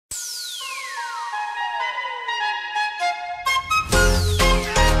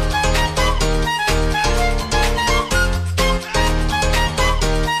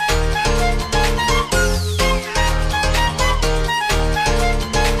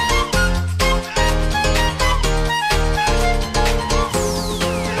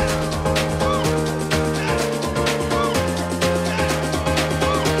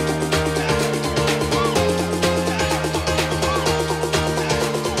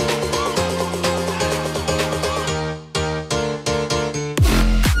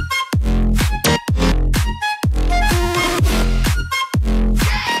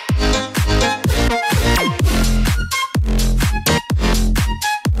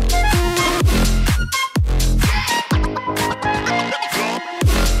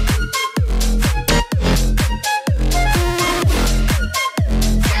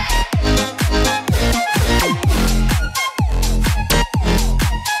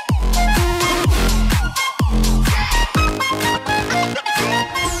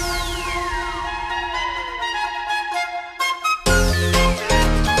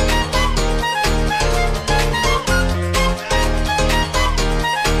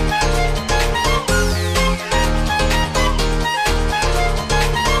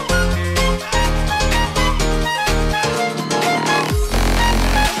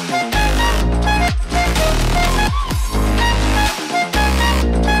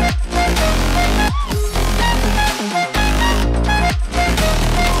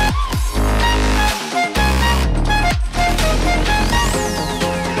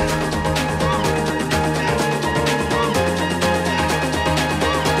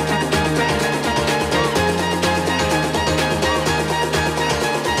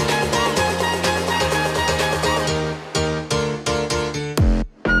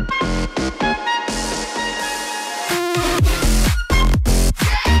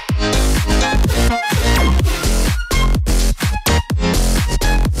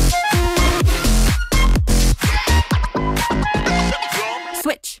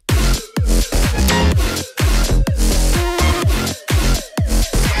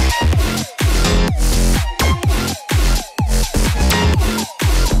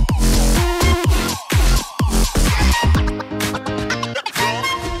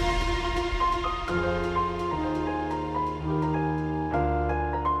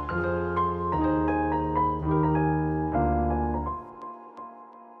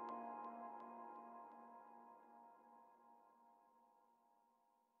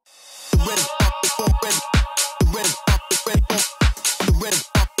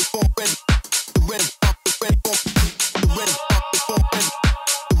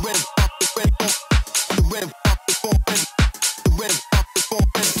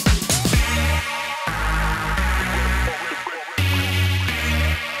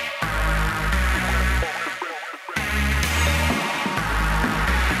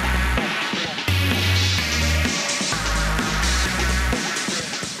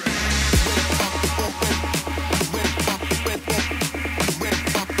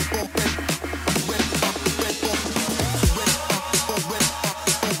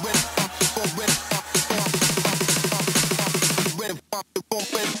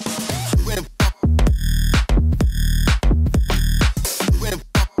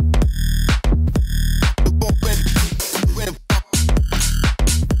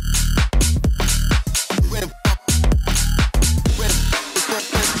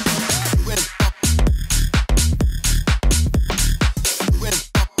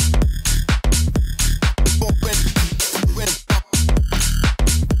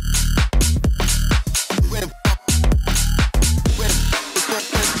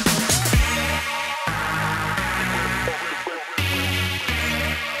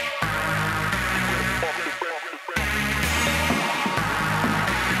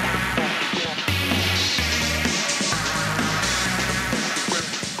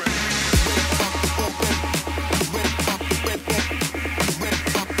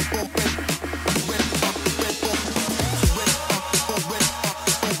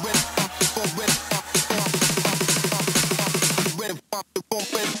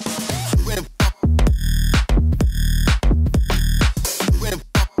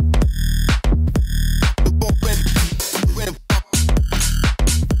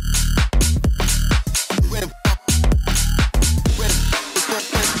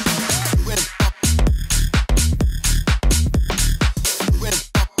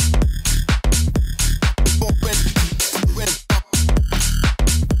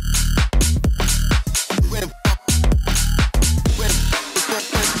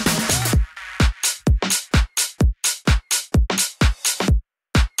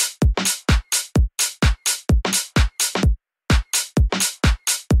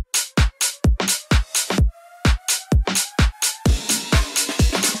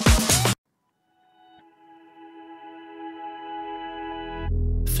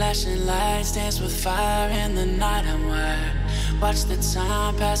Flashing lights dance with fire in the night. I'm wired. Watch the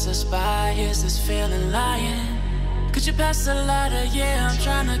time pass us by. Is this feeling lying? Could you pass the lighter? Yeah, I'm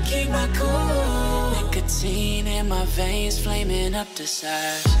trying to keep my cool. Nicotine in my veins, flaming up the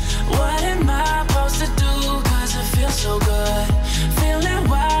sides. What am I supposed to do? Cause it feels so good. Feeling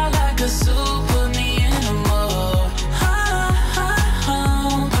wild like a zoo. Put me in a mood.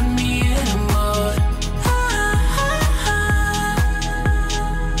 Put me in a mood.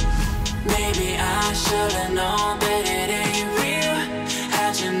 Maybe I should've known that it ain't real.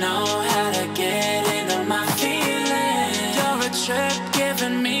 How'd you know how to get into my feelings? You're a trip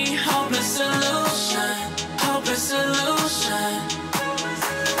giving me hopeless solution. Hopeless solution.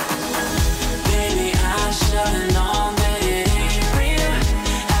 Baby, I should've known that it ain't real.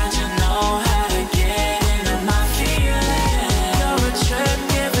 How'd you know how to get into my feelings? You're a trip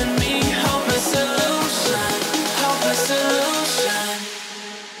giving me hopeless solution. Hopeless solution.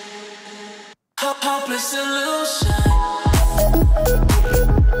 Hopeless solution.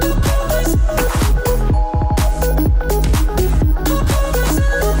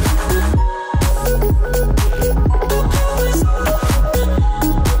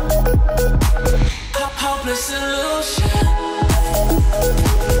 Hopeless solution.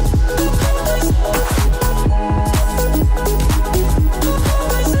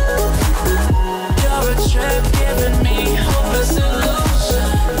 You're a trip giving me hopeless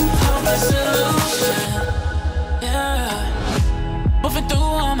solution. Hopeless solution. Yeah. Moving through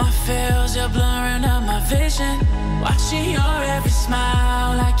all my feels, you're blurring out my vision. Watching your every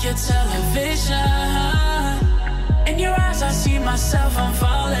smile like your television. In your eyes I see myself, I'm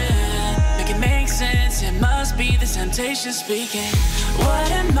falling. Make it make sense, it must be the temptation speaking.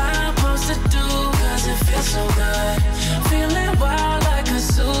 What am I supposed to do? Cause it feels so good. Feeling wild like a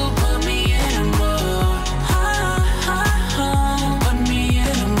zoo. Put me in a mood. Put me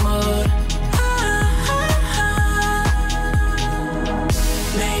in a mood.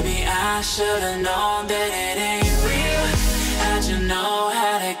 Maybe I should've known that it ain't real. How'd you know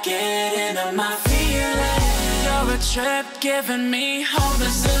how to get into my feelings? You're a trip giving me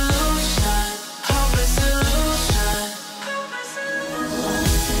hopeless solution. Hopeless solution.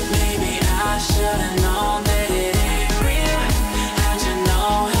 Maybe I should've known that it ain't real. How'd you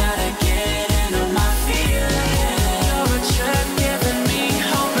know how to get into my feelings? You're a trip giving me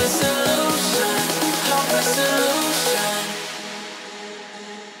hopeless solution. Hopeless solution.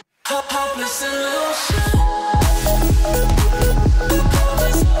 Hopeless solution.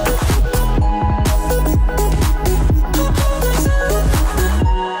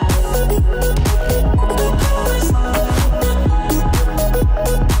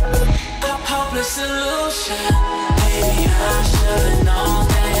 Hopeless solution. Maybe I should've known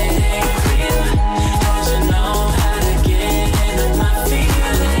that it ain't real. How'd you know how to get into my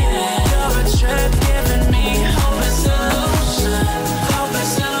feelings? You're a trip giving me hopeless solution.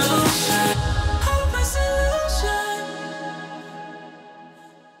 Hopeless solution. Hopeless solution.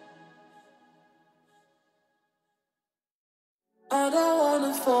 I don't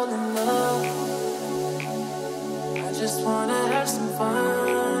wanna fall in love. I just wanna have some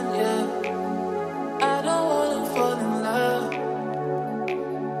fun, yeah. I don't wanna fall in love.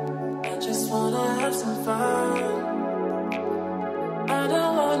 I just wanna have some fun. I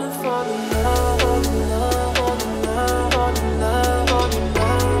don't wanna fall in love, fall in love, fall in love, fall in love, fall in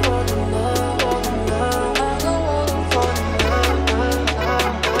love, fall in love, fall in love.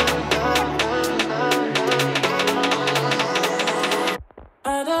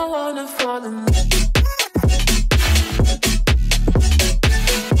 I don't wanna fall in love.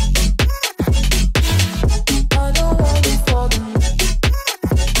 I don't wanna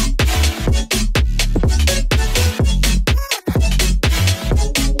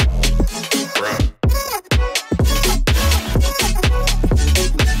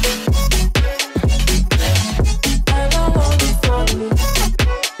fall in love.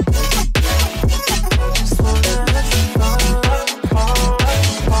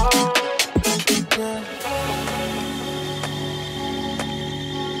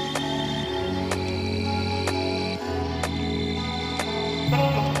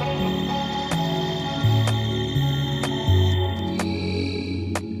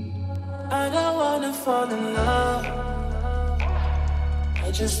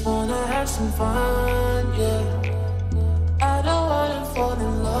 just wanna have some fun, yeah. I don't wanna fall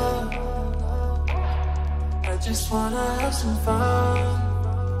in love. I just wanna have some fun.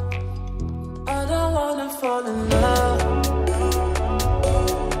 I don't wanna fall in love.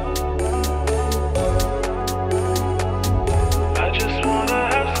 I just wanna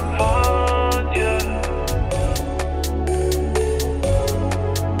have some fun, yeah.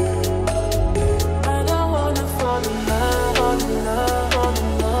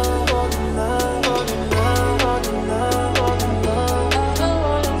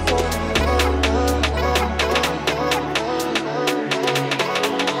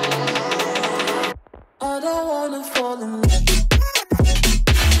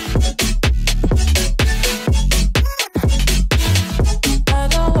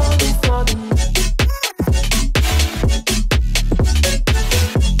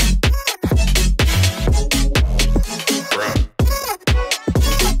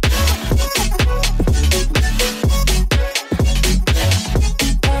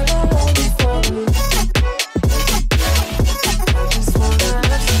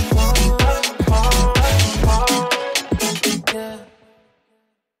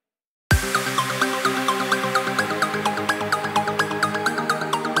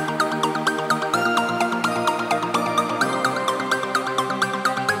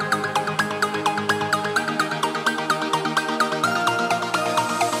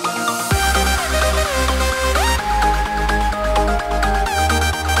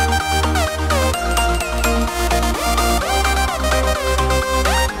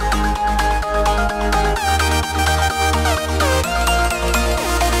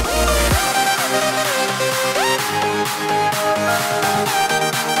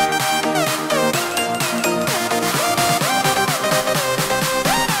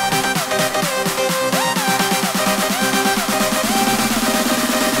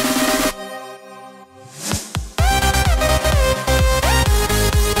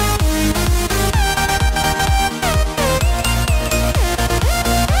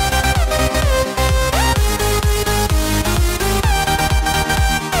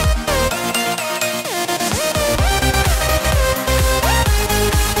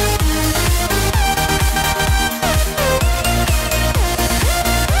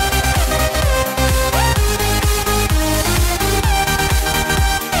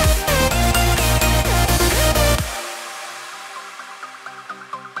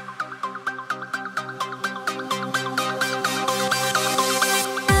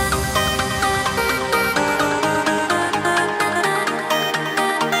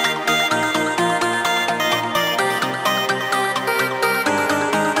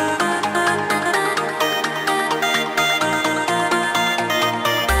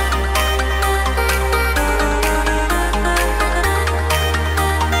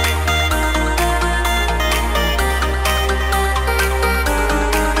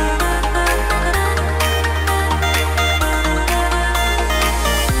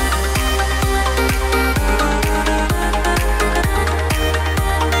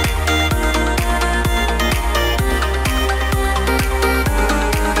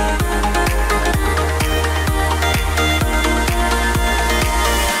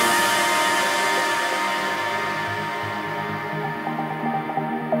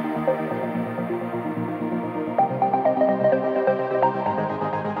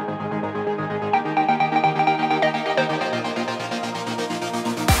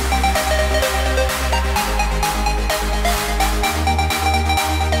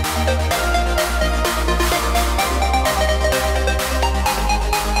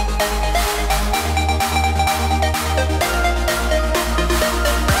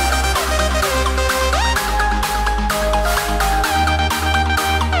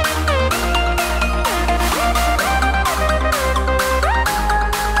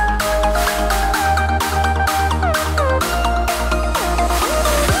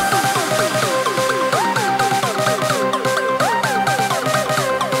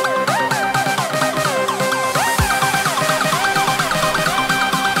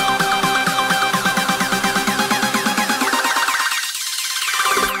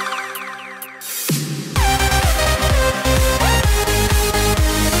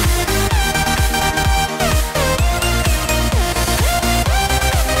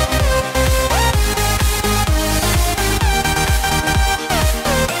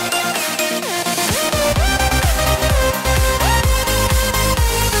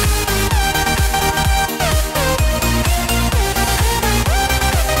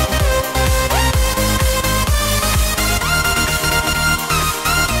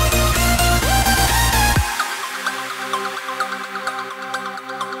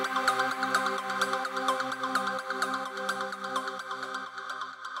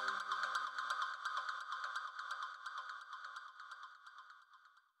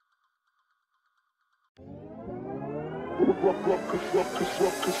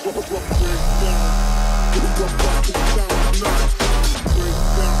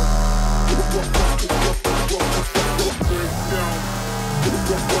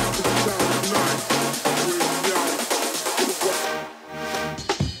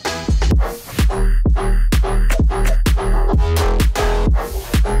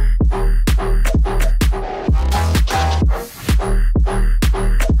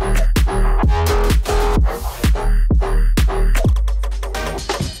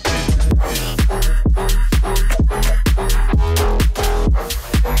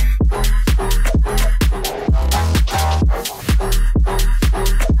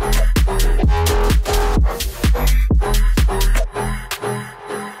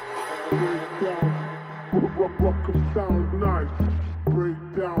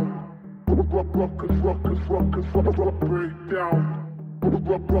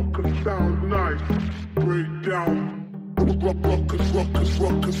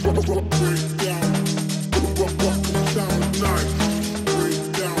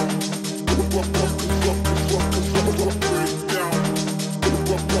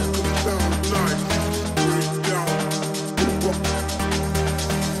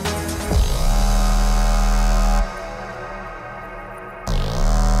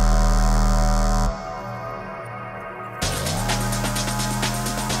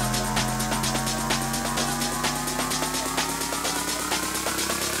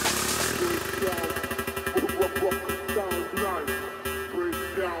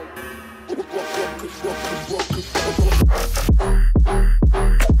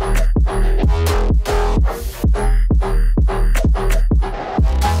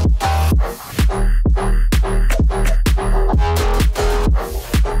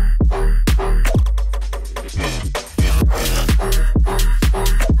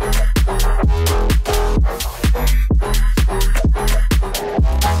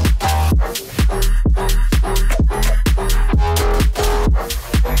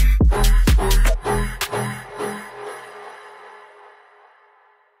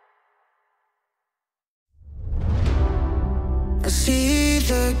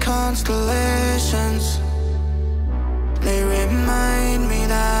 Constellations, they remind me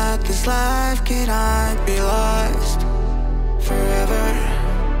that this life cannot be lost forever.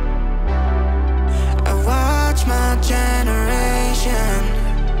 I watch my generation,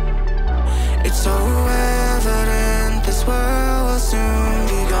 it's so evident this world will soon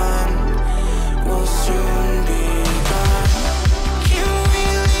be gone, will soon be gone. Can we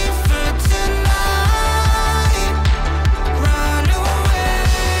live for tonight? Run away.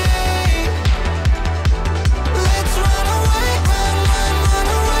 Let's run away, run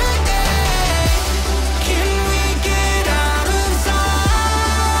away. Can we get out of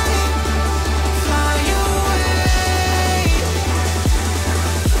sight? Fly away.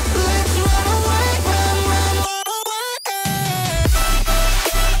 Let's run away, run away.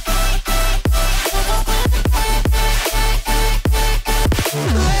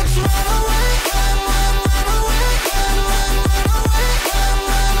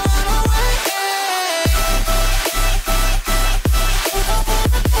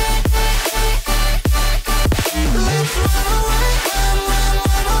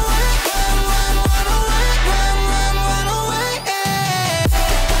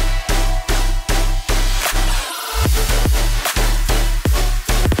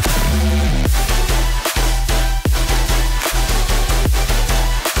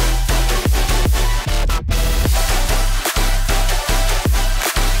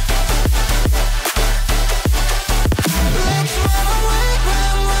 Let's run away, run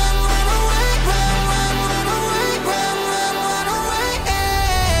away, run away. Let's run away, run away.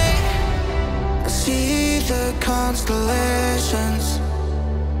 I see the constellations,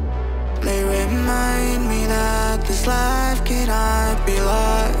 they remind me that this life cannot be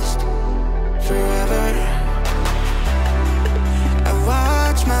lost forever. I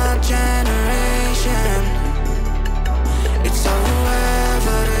watch my generation, it's so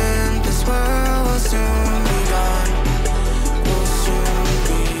evident this world will soon be gone, will soon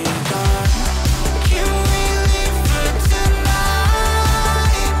be gone. Can we live for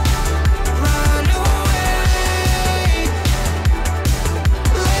tonight? Run away.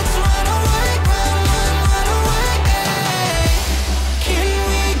 Let's run away, run away. Can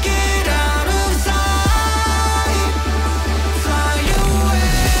we get out of sight?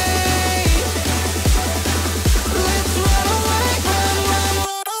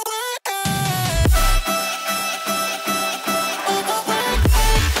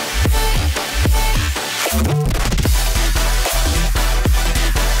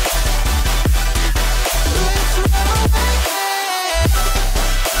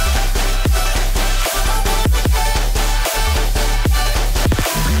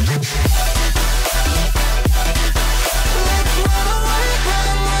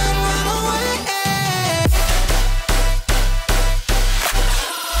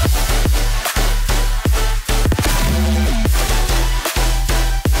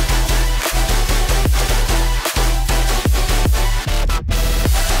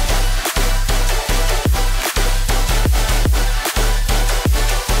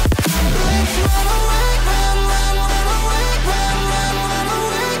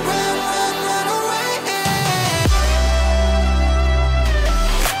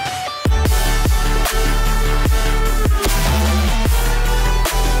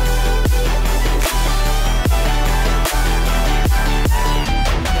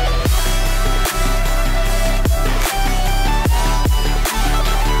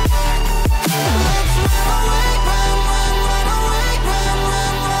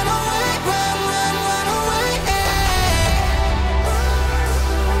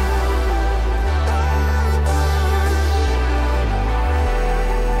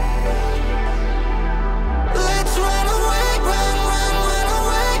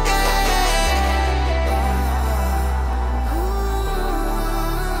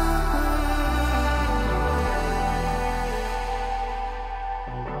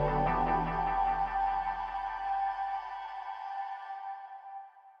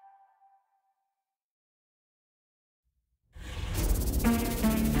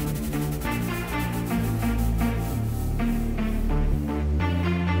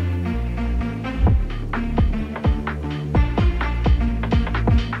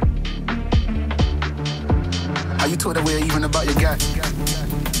 told her we're even about your guy?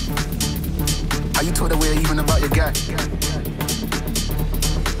 Are you told her we're even about your guy?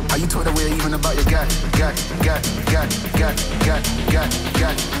 Are you told her we're even about your guy?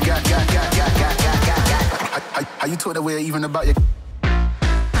 Are you told her we're even about your?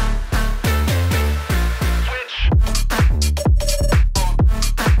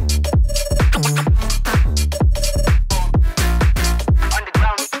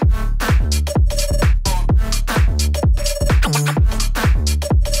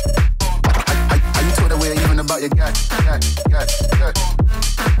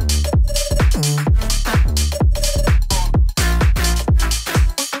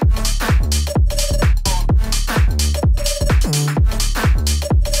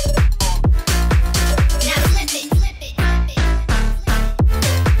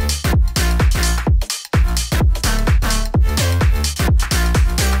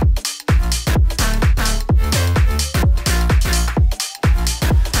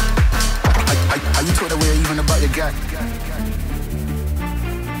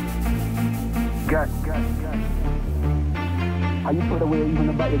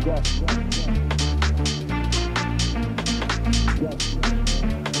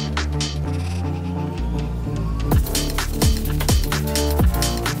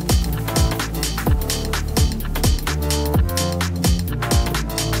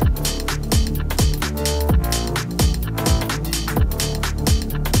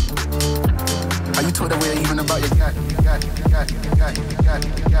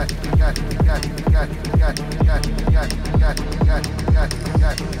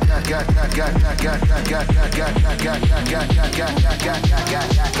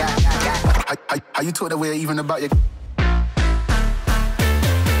 Are you told her we're even about your?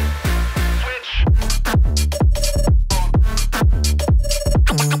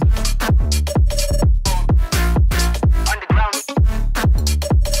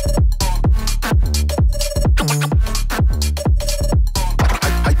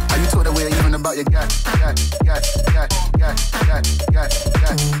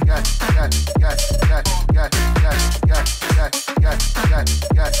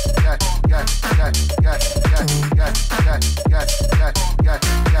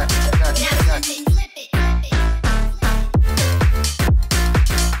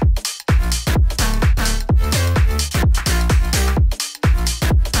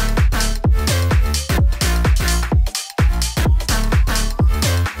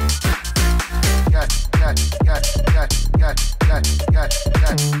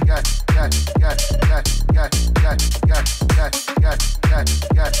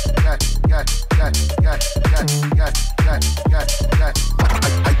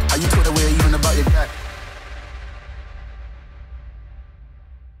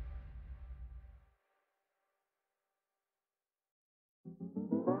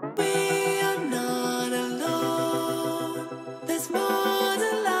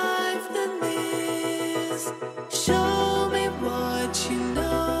 Show me what you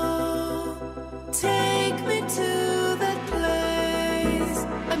know.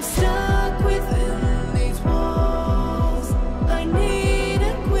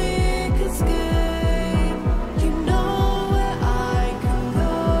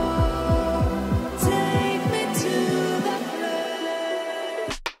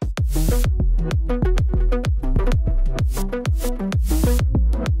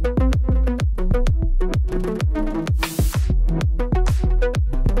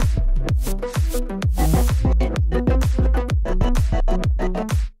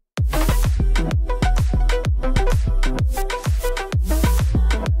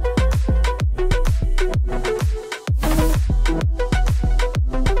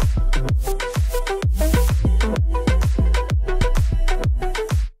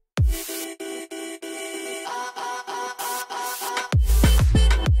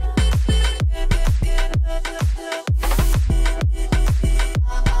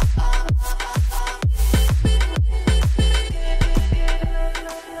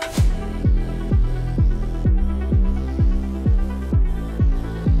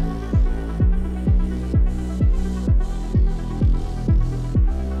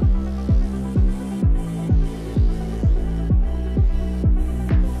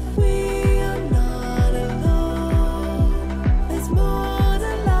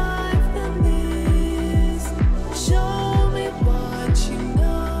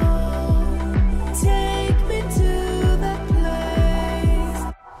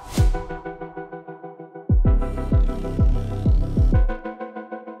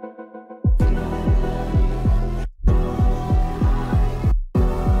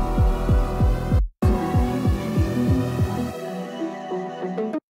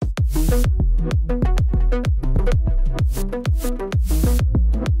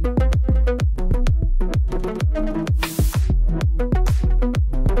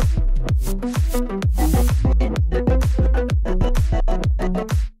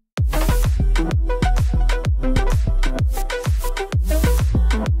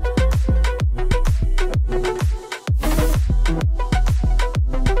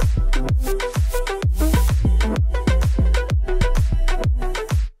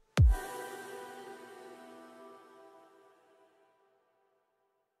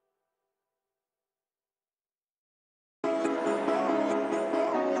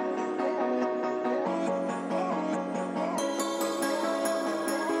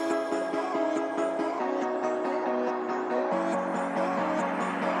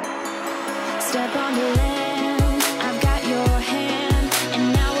 Step on the land, I've got your hand,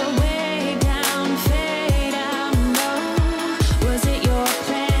 and now we're way down, fade out low. Was it your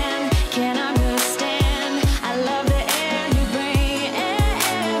plan? Can't understand. I love the air you bring,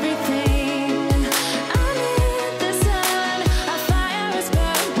 everything. I'm in the sun, a fire is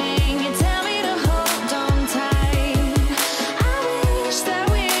burning. You tell me to hold on tight. I wish that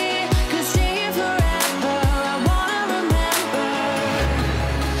we could stay here forever. I wanna remember.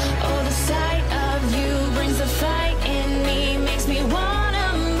 Oh, the sight of you brings the fight in me, makes me wanna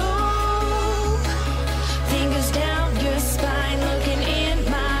move. Fingers down your spine, looking in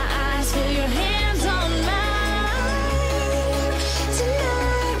my eyes, feel your hands on mine.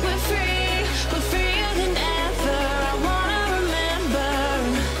 Tonight we're freer than ever. I wanna remember.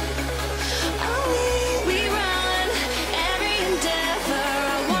 Oh, we run every endeavor.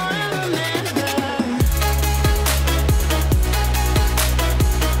 I wanna remember.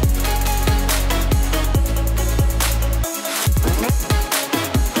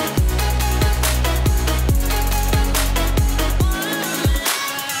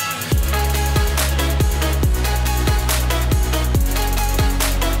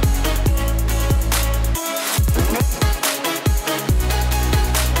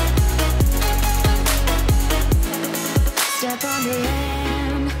 Step on the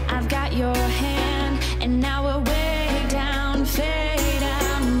land, I've got your hand, and now we're way down, fade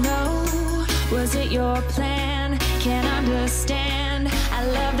out. No, was it your plan? Can't understand. I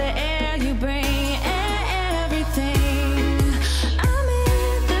love the air you bring, everything. I'm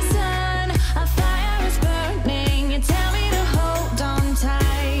in the sun, a fire is burning. You tell me to hold on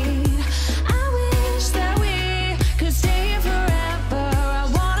tight. I wish that we could stay here forever. I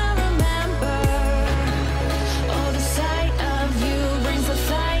wanna remember. Oh, the sight of you brings the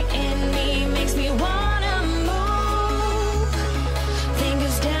fight in me, makes me wanna move.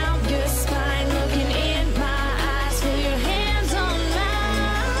 Fingers down your spine, looking in my eyes, feel your hands on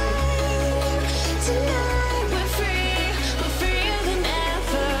mine. Tonight we're freer than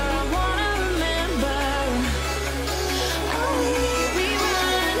ever. I wanna remember. Oh, we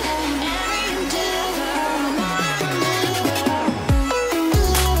run every endeavor. I wanna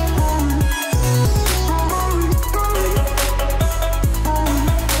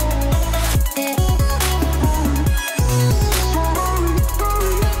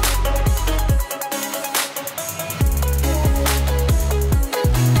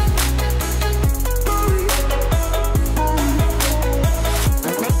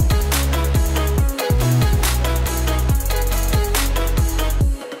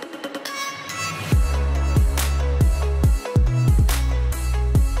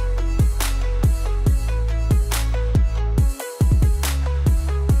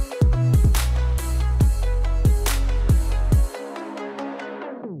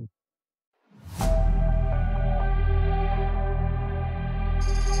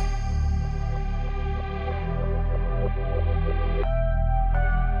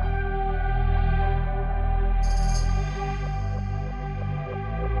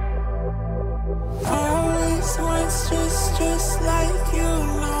Always wants just like you.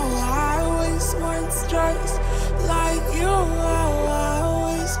 No, I always wants just like you. Oh, I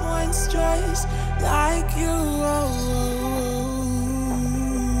always wants just like you.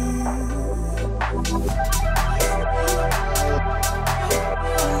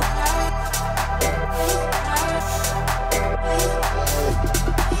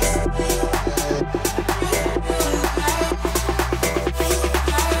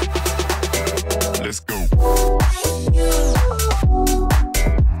 Let's go.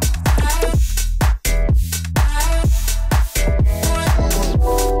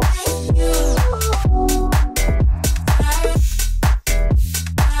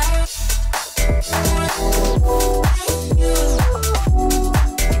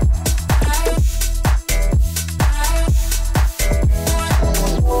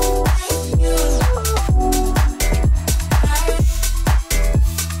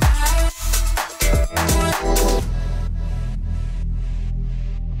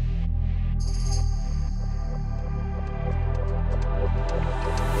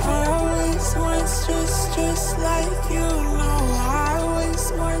 Just like you. No, I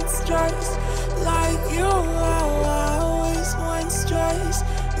always wants just like you. Oh, I always wants just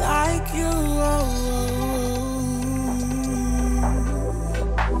like you.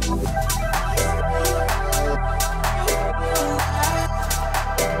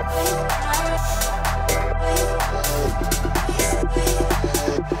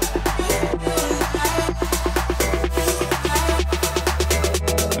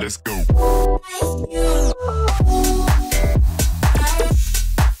 Let's go.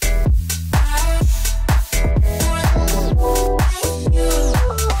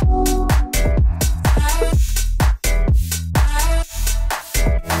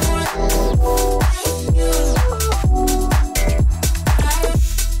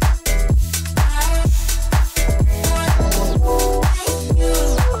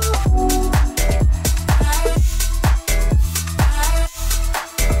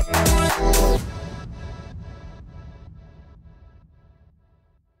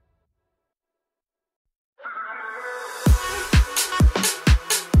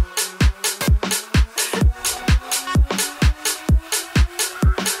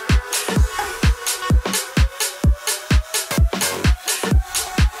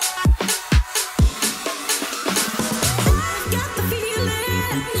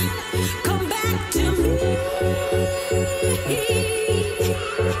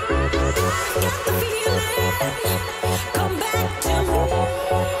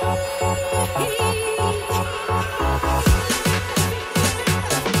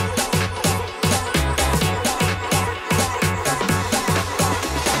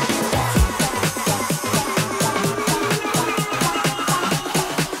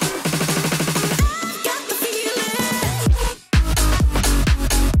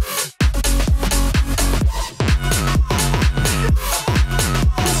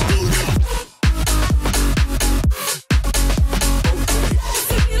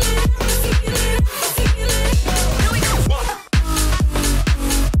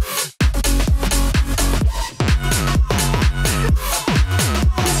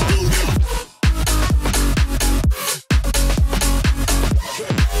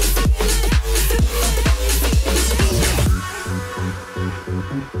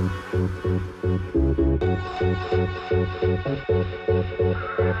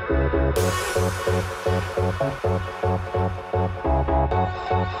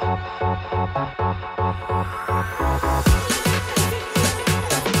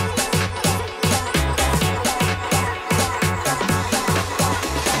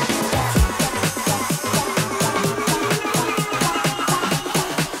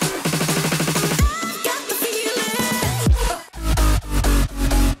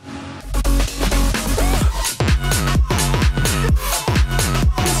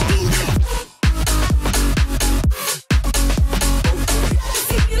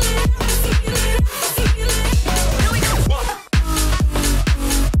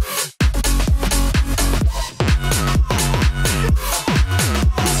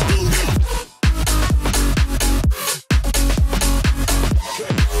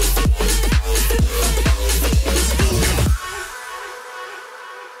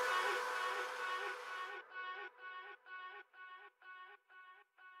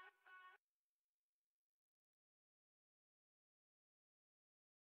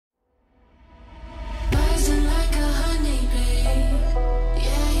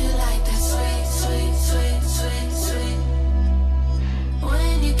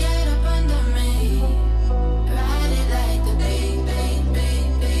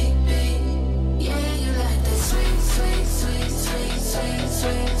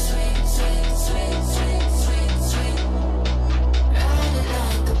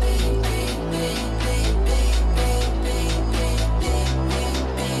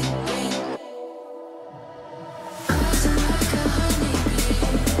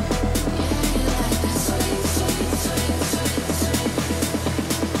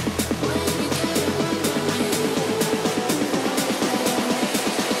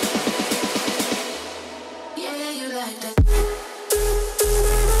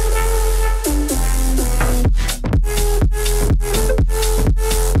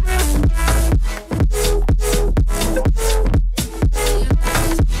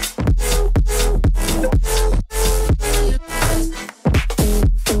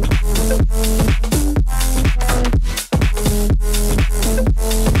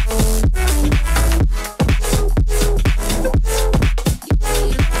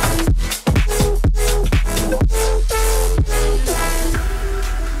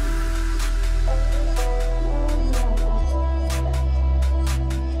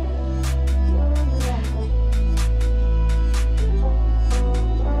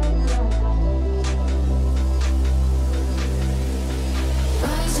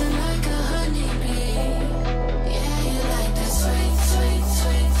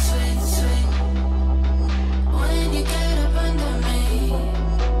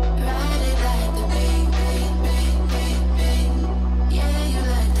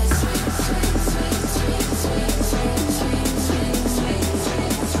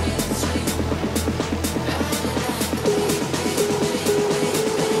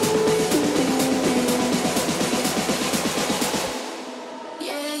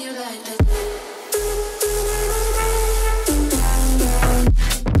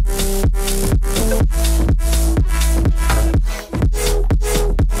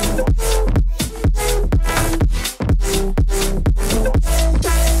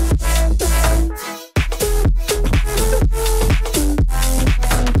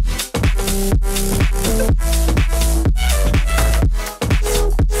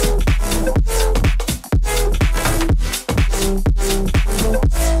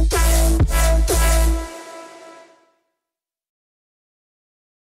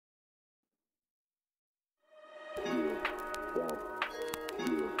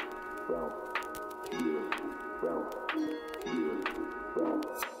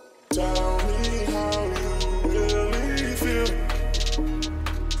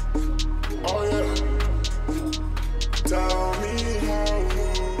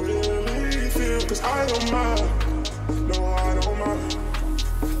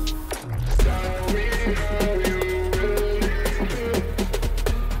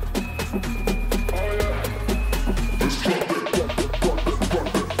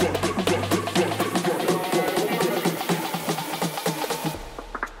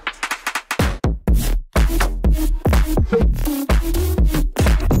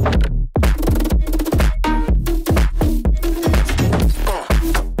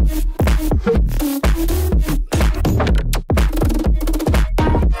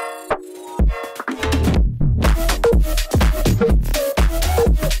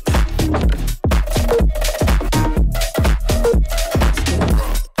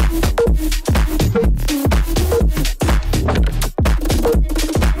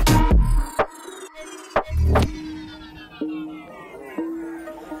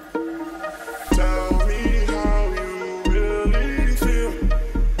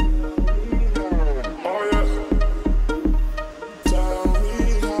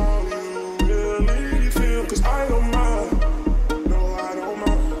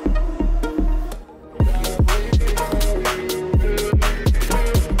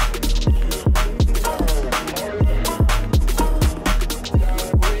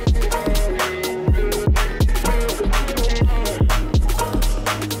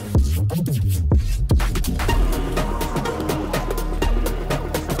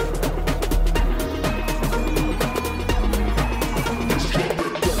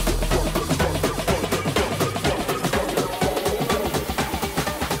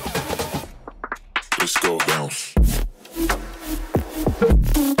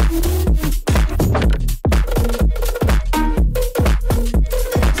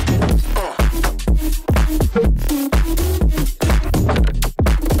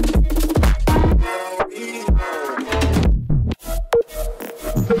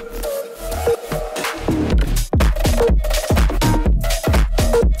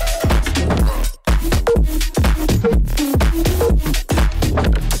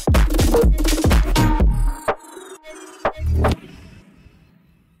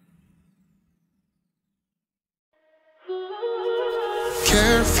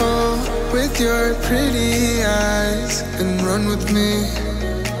 Careful with your pretty eyes and run with me,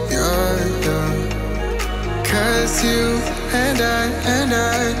 yeah. Cause you and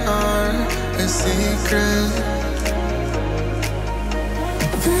I are a secret.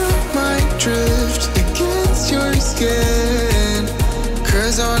 Feel my drift against your skin.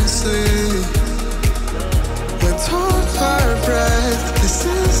 Cause honestly, let's hold our breath. This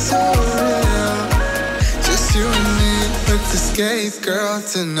is so real. Just you and me, let's escape, girl,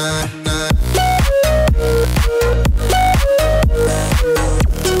 tonight.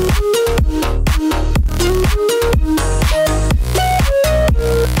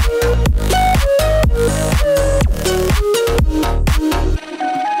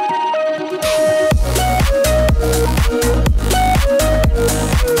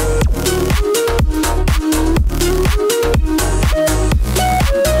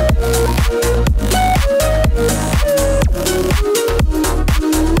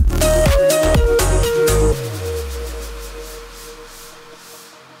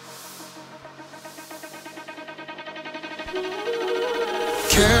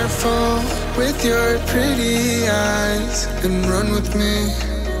 With your pretty eyes and run with me,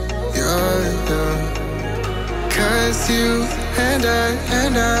 yeah. Cause you and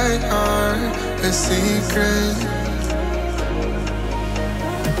I are a secret.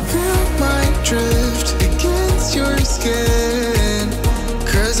 Feel my drift against your skin.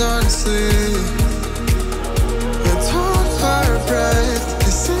 Cause honestly, let's hold our breath.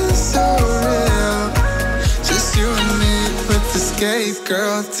 This is so real. Just you and me, let's escape,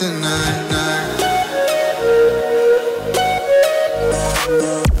 girl, tonight.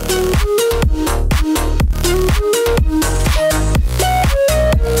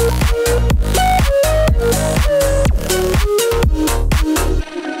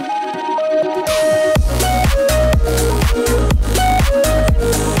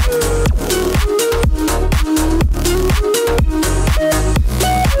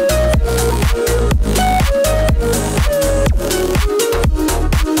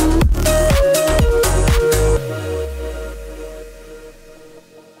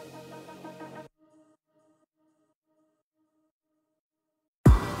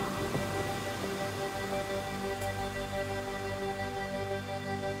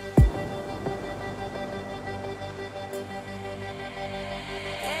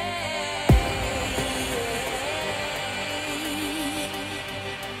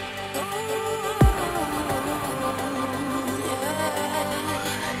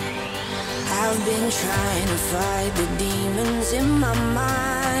 I've been trying to fight the demons in my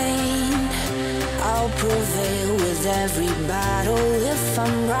mind. I'll prevail with every battle if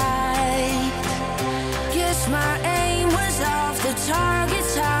I'm right. Guess my aim was off, the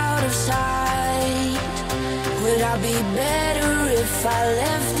target's out of sight. Would I be better if I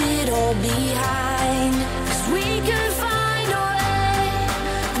left it all behind? 'Cause we could find a way,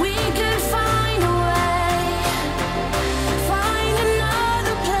 we could find a way. Find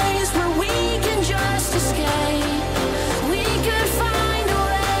another place where we can just escape. We could find a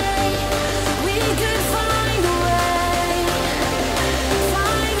way, we could find a way.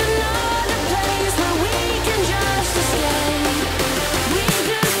 Find another place where we can just escape. We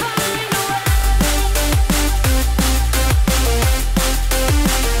could find a way.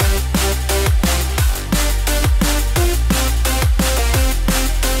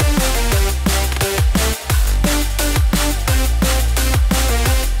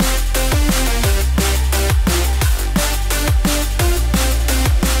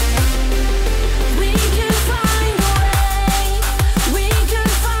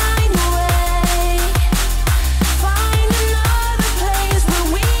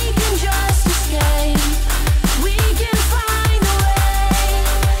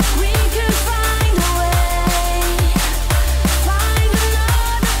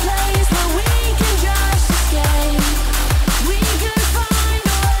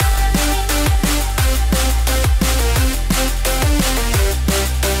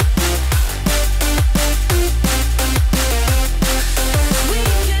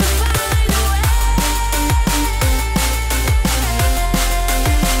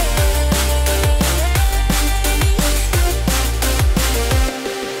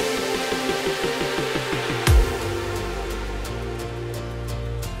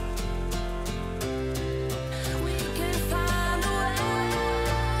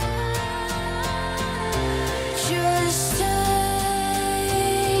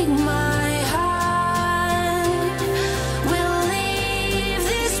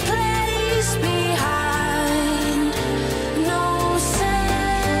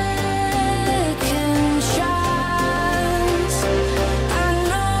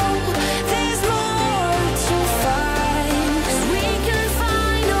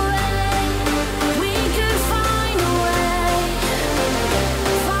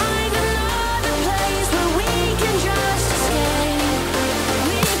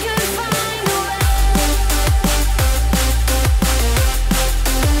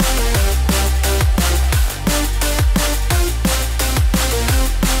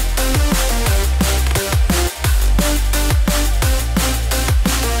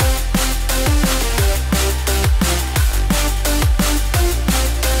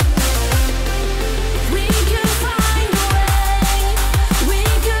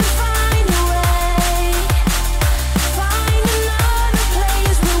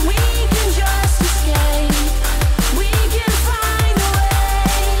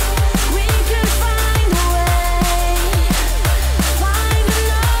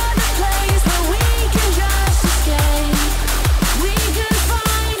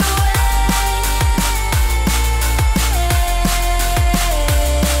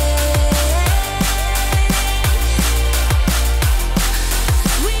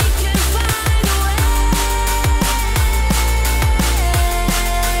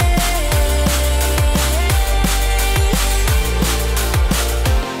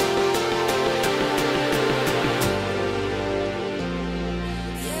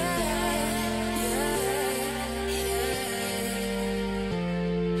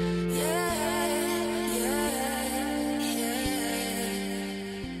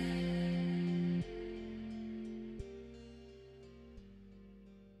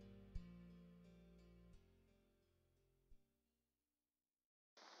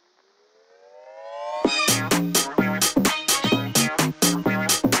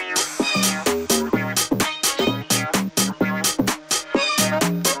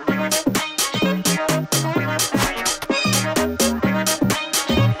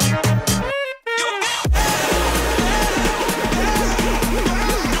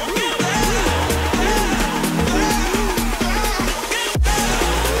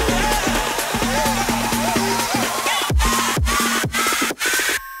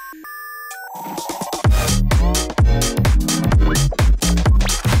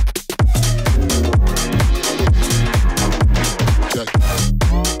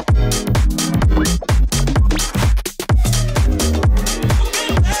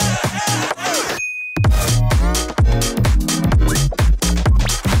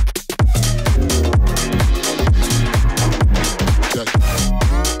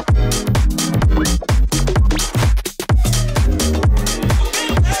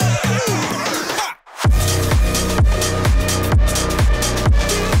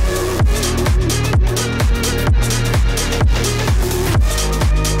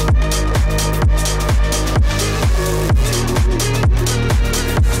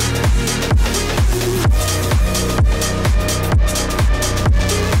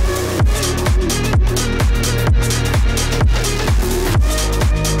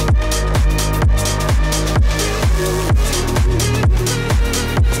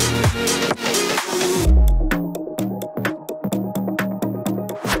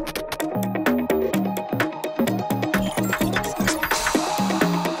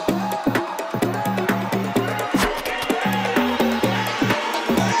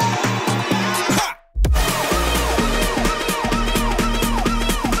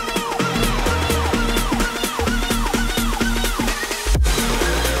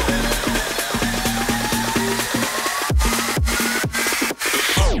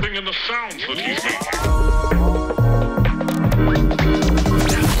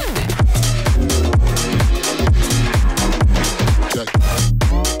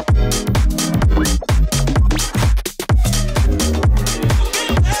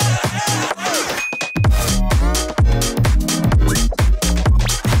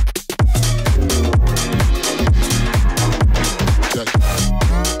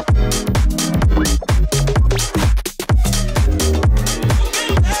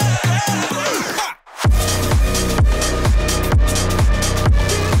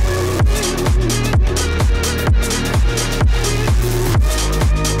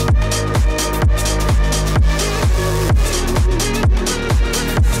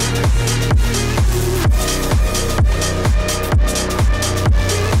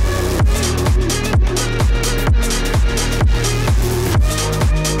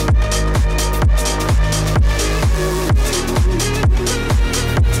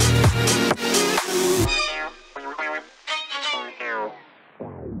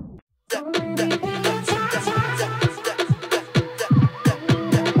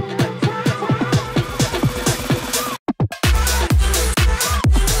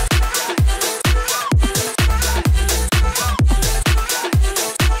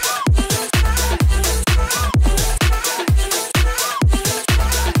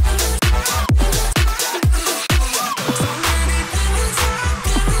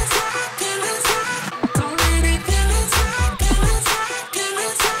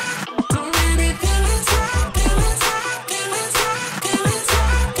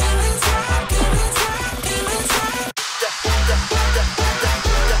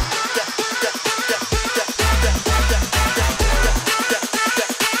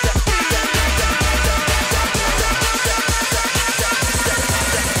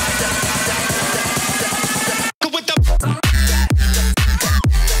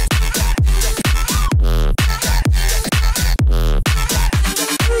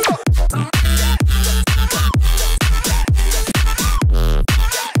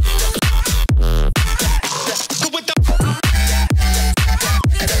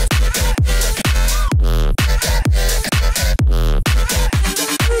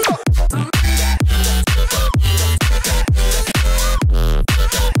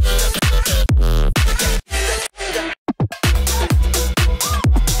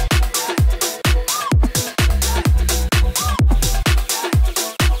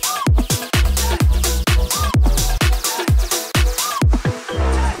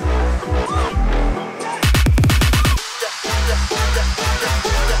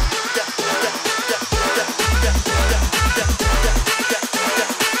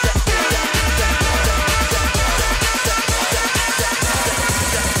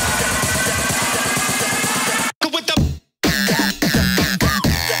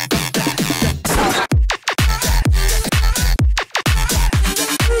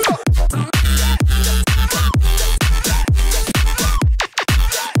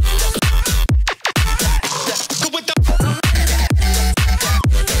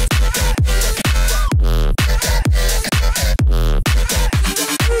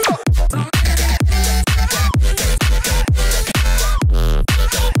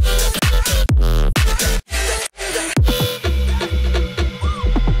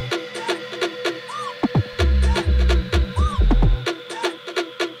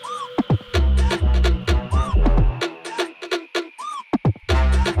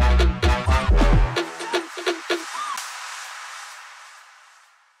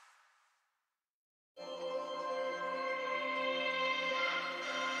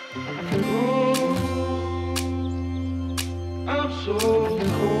 I'm so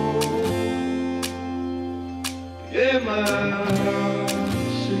cold. Yeah, my heart's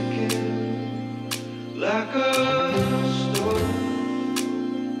sinking like a storm.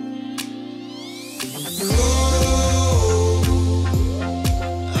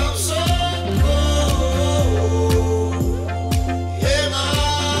 I'm so cold. Yeah, my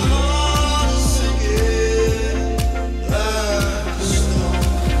heart's sinking like a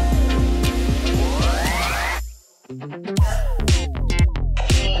storm.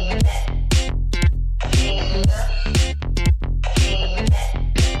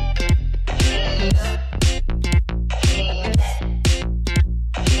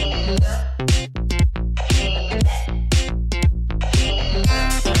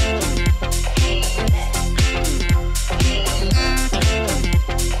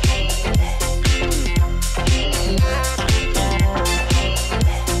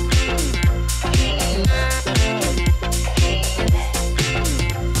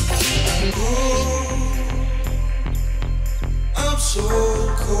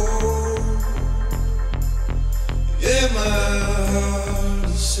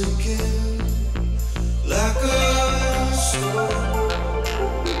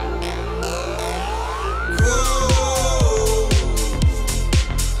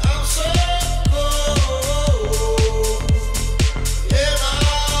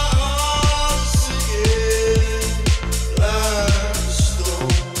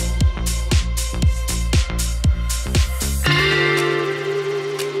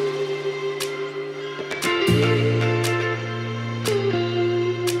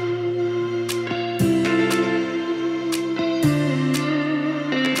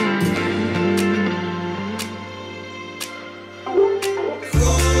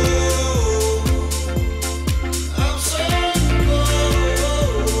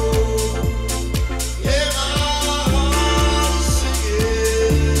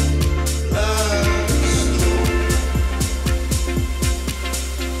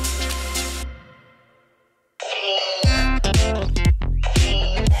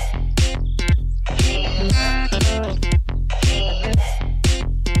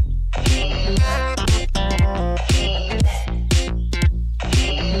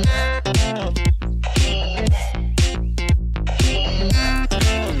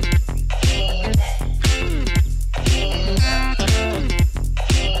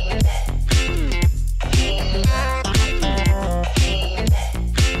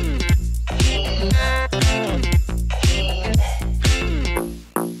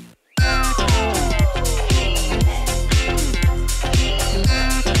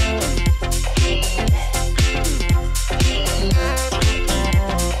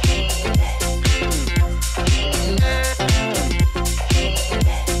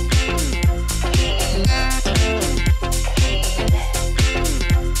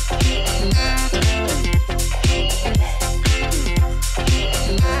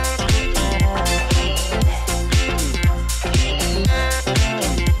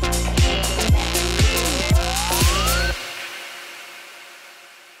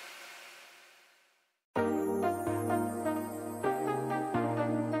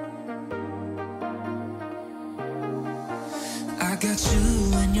 got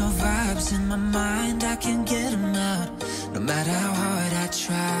you and your vibes in my mind, I can't get them out, no matter how hard I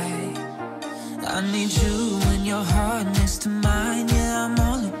try. I need you and your heart next to mine, yeah, I'm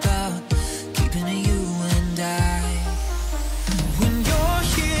all about keeping it you and I. When you're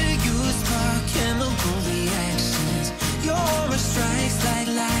here, you spark chemical reactions, your aura strikes like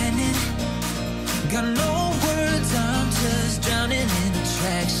lightning. Got no words, I'm just drowning in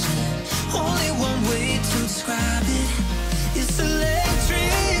attraction. Only one way to describe it, it's electric.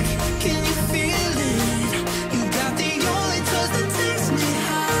 Can you feel it? You got the only touch that takes me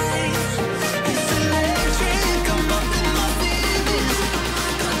high. It's electric, I'm up in my feelings.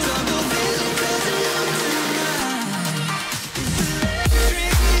 Got double vision 'cause I love tonight. It's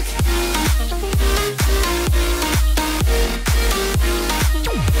electric.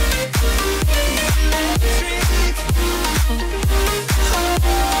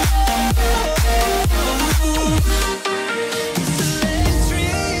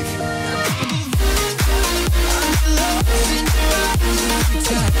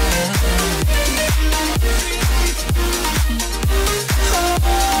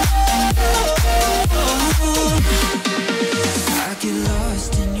 I get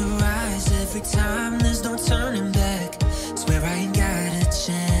lost in your eyes every time, there's no turning back. Swear I ain't got a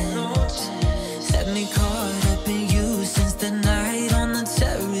chance. Had me caught up in you since the night on the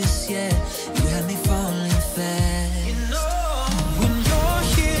terrace, yeah. You had me falling fast. When you're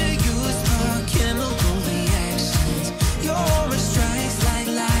here, you spark chemical reactions. Your aura strikes like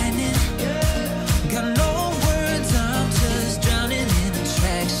lightning. Got no words, I'm just drowning in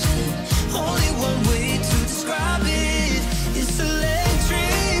attraction. Only one way to describe it, it's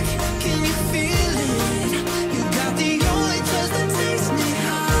electric. Can you feel it? You got the only touch that takes me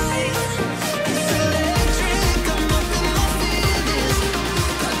high. It's electric, I'm up in my feelings.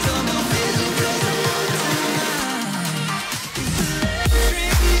 Got double vision 'cause I love tonight.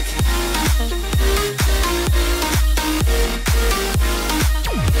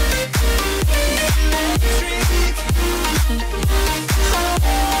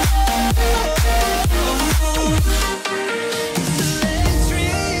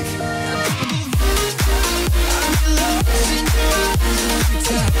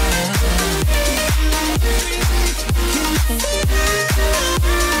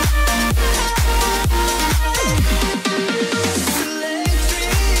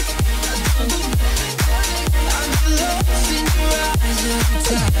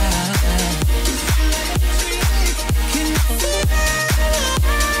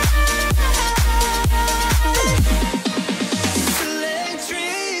 It's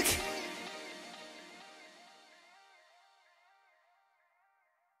electric.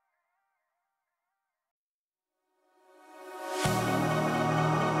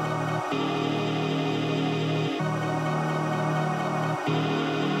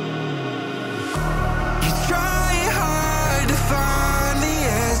 You try hard to find the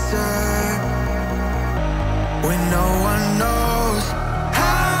answer when no one knows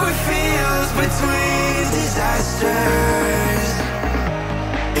how it feels between disasters.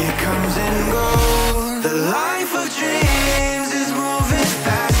 It comes and goes. The life of dreams is moving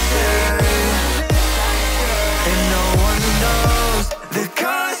faster, and no one knows the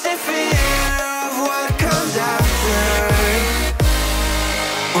constant fear of what comes after.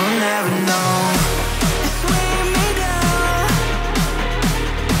 We'll never know. It's weighing me down.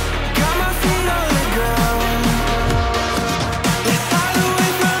 Got my feet on the ground. Let's hide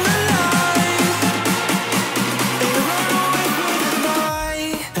away from the lights and run away from the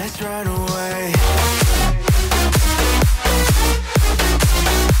night. Let's run away.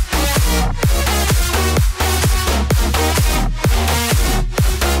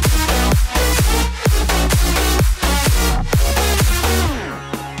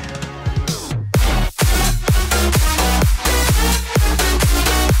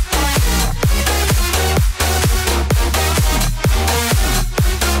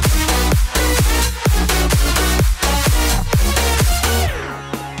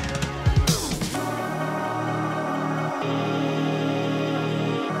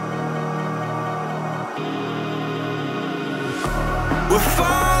 We're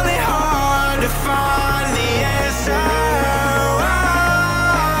far